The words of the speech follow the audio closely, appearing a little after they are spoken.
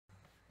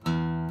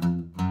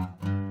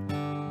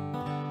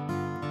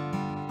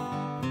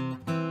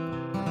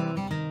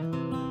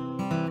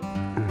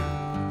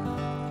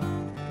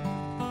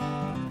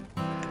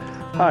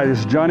Hi, this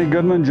is Johnny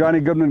Goodman, Johnny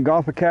Goodman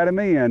Golf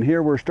Academy, and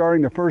here we're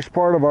starting the first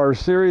part of our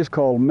series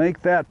called Make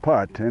That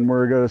Putt, and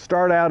we're going to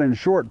start out in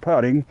short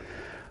putting.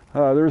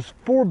 There's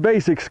 4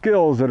 basic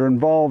skills that are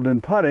involved in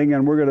putting,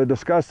 and we're going to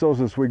discuss those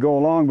as we go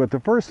along, but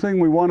the first thing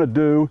we want to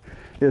do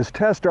is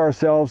test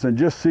ourselves and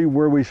just see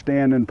where we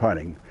stand in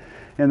putting.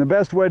 And the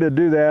best way to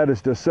do that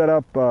is to set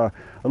up a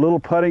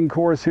little putting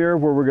course here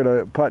where we're going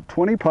to putt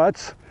 20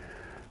 putts,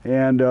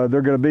 and they're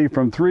going to be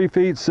from 3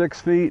 feet,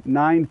 6 feet,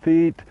 9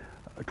 feet,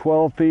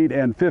 12 feet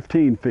and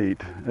 15 feet.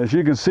 As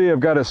you can see, I've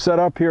got it set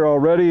up here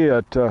already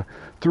at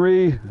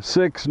 3,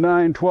 6,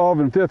 9, 12,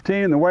 and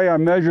 15. The way I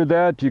measured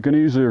that, you can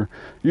either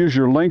use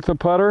your length of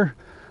putter,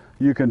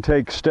 you can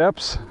take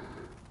steps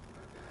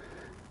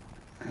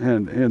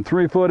and in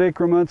 3-foot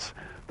increments,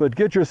 but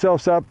get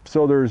yourselves up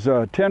so there's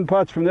 10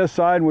 putts from this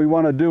side. We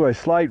want to do a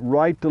slight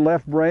right to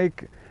left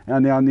break,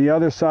 and on the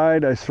other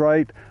side a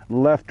slight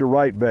left to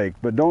right break,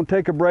 but don't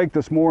take a break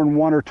that's more than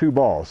 1 or 2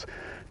 balls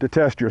to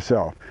test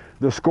yourself.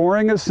 The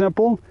scoring is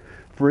simple.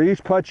 For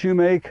each putt you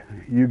make,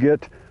 you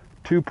get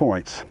 2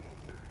 points.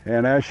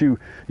 And as you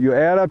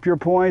add up your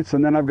points,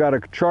 and then I've got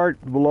a chart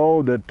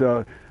below that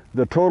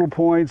the total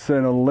points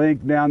and a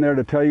link down there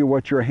to tell you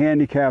what your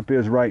handicap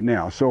is right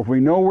now. So if we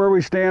know where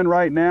we stand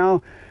right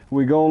now,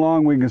 we go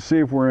along, we can see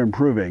if we're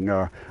improving.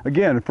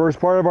 Again, the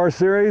first part of our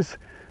series,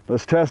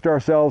 let's test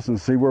ourselves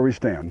and see where we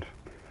stand.